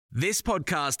This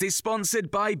podcast is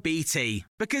sponsored by BT,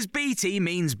 because BT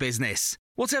means business.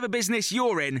 Whatever business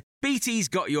you're in, BT's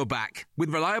got your back, with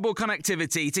reliable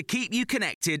connectivity to keep you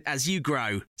connected as you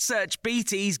grow. Search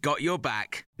BT's got your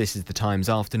back. This is the Times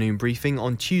afternoon briefing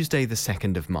on Tuesday the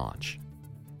 2nd of March.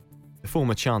 The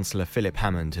former Chancellor Philip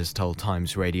Hammond has told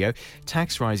Times Radio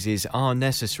tax rises are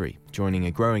necessary, joining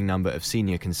a growing number of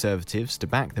senior Conservatives to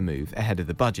back the move ahead of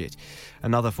the budget.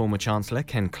 Another former Chancellor,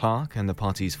 Ken Clarke, and the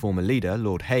party's former leader,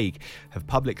 Lord Hague, have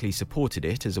publicly supported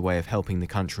it as a way of helping the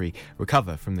country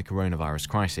recover from the coronavirus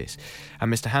crisis.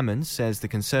 And Mr Hammond says the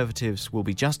Conservatives will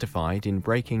be justified in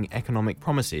breaking economic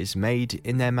promises made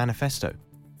in their manifesto.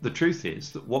 The truth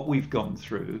is that what we've gone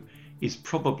through is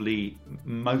probably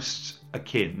most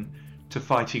akin to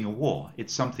fighting a war.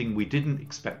 It's something we didn't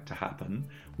expect to happen.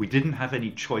 We didn't have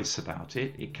any choice about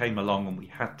it. It came along and we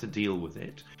had to deal with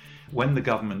it. When the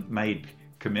government made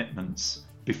commitments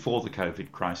before the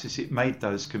COVID crisis, it made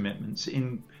those commitments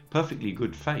in perfectly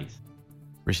good faith.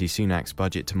 Rishi Sunak's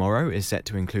budget tomorrow is set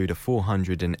to include a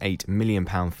 £408 million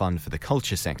fund for the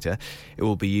culture sector. It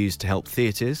will be used to help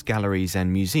theatres, galleries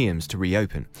and museums to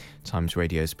reopen. Times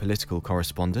Radio's political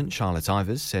correspondent Charlotte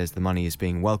Ivers says the money is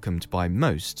being welcomed by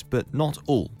most, but not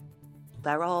all.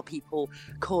 There are people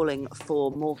calling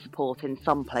for more support in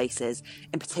some places.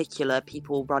 In particular,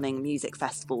 people running music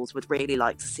festivals would really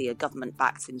like to see a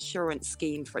government-backed insurance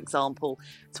scheme, for example,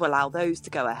 to allow those to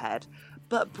go ahead.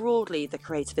 But broadly, the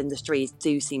creative industries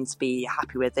do seem to be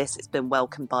happy with this. It's been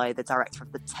welcomed by the director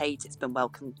of the Tate. It's been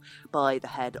welcomed by the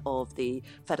head of the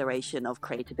Federation of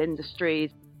Creative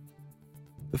Industries.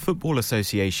 The football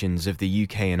associations of the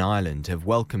UK and Ireland have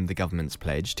welcomed the government's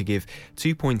pledge to give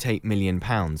 £2.8 million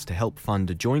to help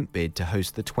fund a joint bid to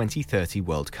host the 2030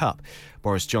 World Cup.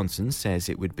 Boris Johnson says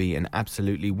it would be an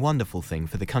absolutely wonderful thing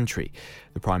for the country.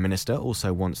 The Prime Minister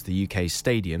also wants the UK's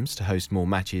stadiums to host more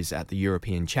matches at the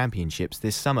European Championships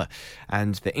this summer.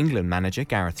 And the England manager,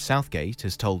 Gareth Southgate,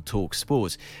 has told Talk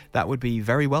Sport that would be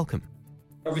very welcome.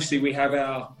 Obviously, we have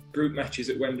our group matches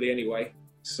at Wembley anyway.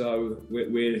 So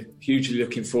we're hugely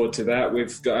looking forward to that.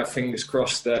 We've got our fingers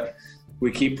crossed that we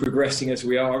keep progressing as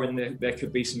we are and there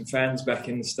could be some fans back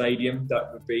in the stadium.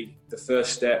 That would be the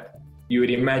first step. You would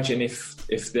imagine if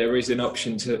there is an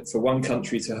option for one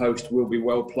country to host, we'll be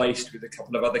well placed with a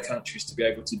couple of other countries to be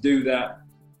able to do that.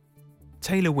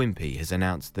 Taylor Wimpey has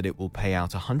announced that it will pay out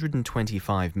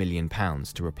 £125 million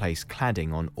to replace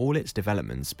cladding on all its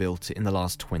developments built in the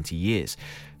last 20 years.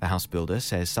 The house builder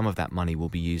says some of that money will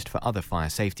be used for other fire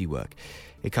safety work.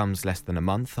 It comes less than a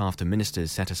month after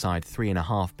ministers set aside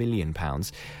 £3.5 billion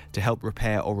to help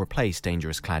repair or replace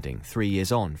dangerous cladding 3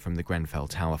 years on from the Grenfell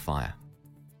Tower fire.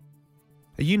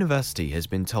 A university has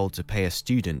been told to pay a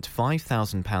student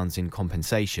 £5,000 in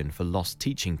compensation for lost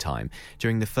teaching time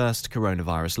during the first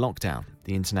coronavirus lockdown.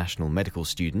 The international medical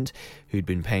student, who'd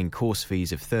been paying course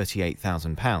fees of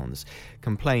 £38,000,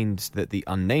 complained that the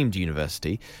unnamed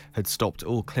university had stopped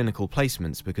all clinical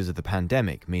placements because of the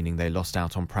pandemic, meaning they lost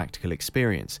out on practical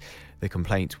experience. The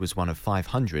complaint was one of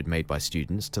 500 made by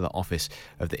students to the Office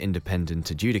of the Independent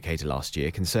Adjudicator last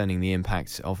year concerning the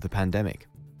impact of the pandemic.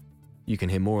 You can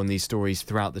hear more on these stories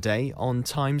throughout the day on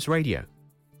Times Radio.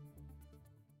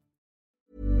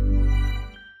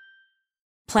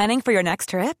 Planning for your next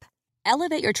trip?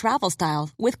 Elevate your travel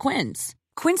style with Quince.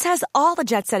 Quince has all the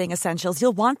jet-setting essentials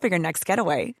you'll want for your next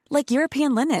getaway, like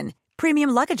European linen,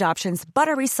 premium luggage options,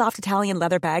 buttery soft Italian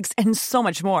leather bags, and so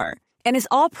much more. And is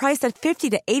all priced at 50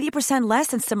 to 80% less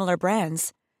than similar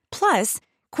brands. Plus,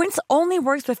 Quince only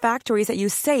works with factories that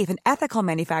use safe and ethical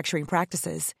manufacturing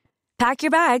practices. Pack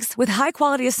your bags with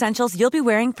high-quality essentials you'll be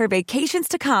wearing for vacations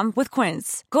to come with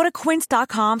Quince. Go to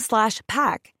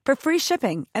quince.com/pack for free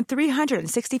shipping and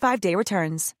 365-day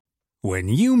returns. When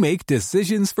you make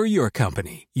decisions for your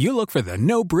company, you look for the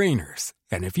no-brainers.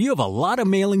 And if you have a lot of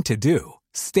mailing to do,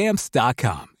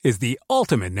 Stamps.com is the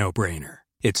ultimate no-brainer.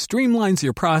 It streamlines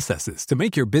your processes to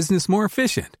make your business more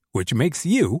efficient, which makes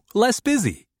you less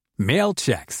busy. Mail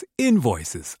checks,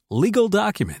 invoices, legal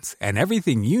documents, and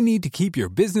everything you need to keep your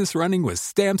business running with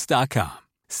Stamps.com.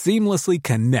 Seamlessly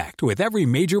connect with every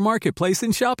major marketplace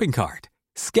and shopping cart.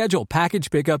 Schedule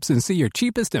package pickups and see your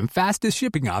cheapest and fastest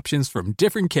shipping options from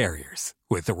different carriers.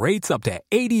 With rates up to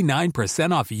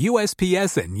 89% off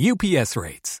USPS and UPS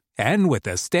rates. And with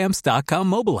the Stamps.com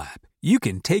mobile app, you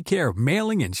can take care of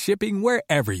mailing and shipping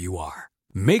wherever you are.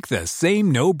 Make the same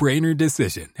no-brainer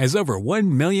decision as over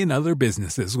 1 million other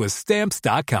businesses with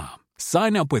Stamps.com.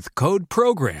 Sign up with code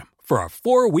PROGRAM for a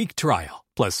 4-week trial,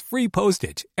 plus free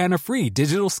postage and a free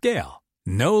digital scale.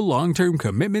 No long-term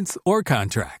commitments or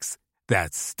contracts.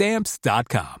 That's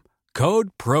Stamps.com.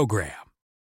 Code PROGRAM.